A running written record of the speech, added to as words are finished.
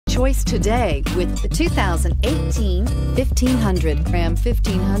choice today with the 2018 1500. Ram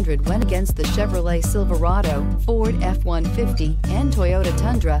 1500 went against the Chevrolet Silverado, Ford F-150, and Toyota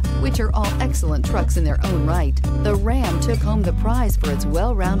Tundra, which are all excellent trucks in their own right. The Ram took home the prize for its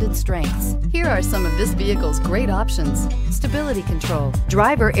well-rounded strengths. Here are some of this vehicle's great options: stability control,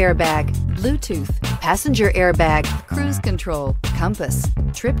 driver airbag, Bluetooth, passenger airbag, cruise control, compass,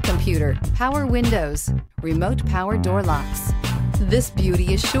 trip computer, power windows, remote power door locks. This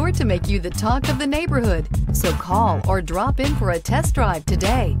beauty is sure to make you the talk of the neighborhood, so call or drop in for a test drive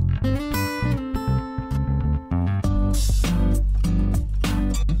today.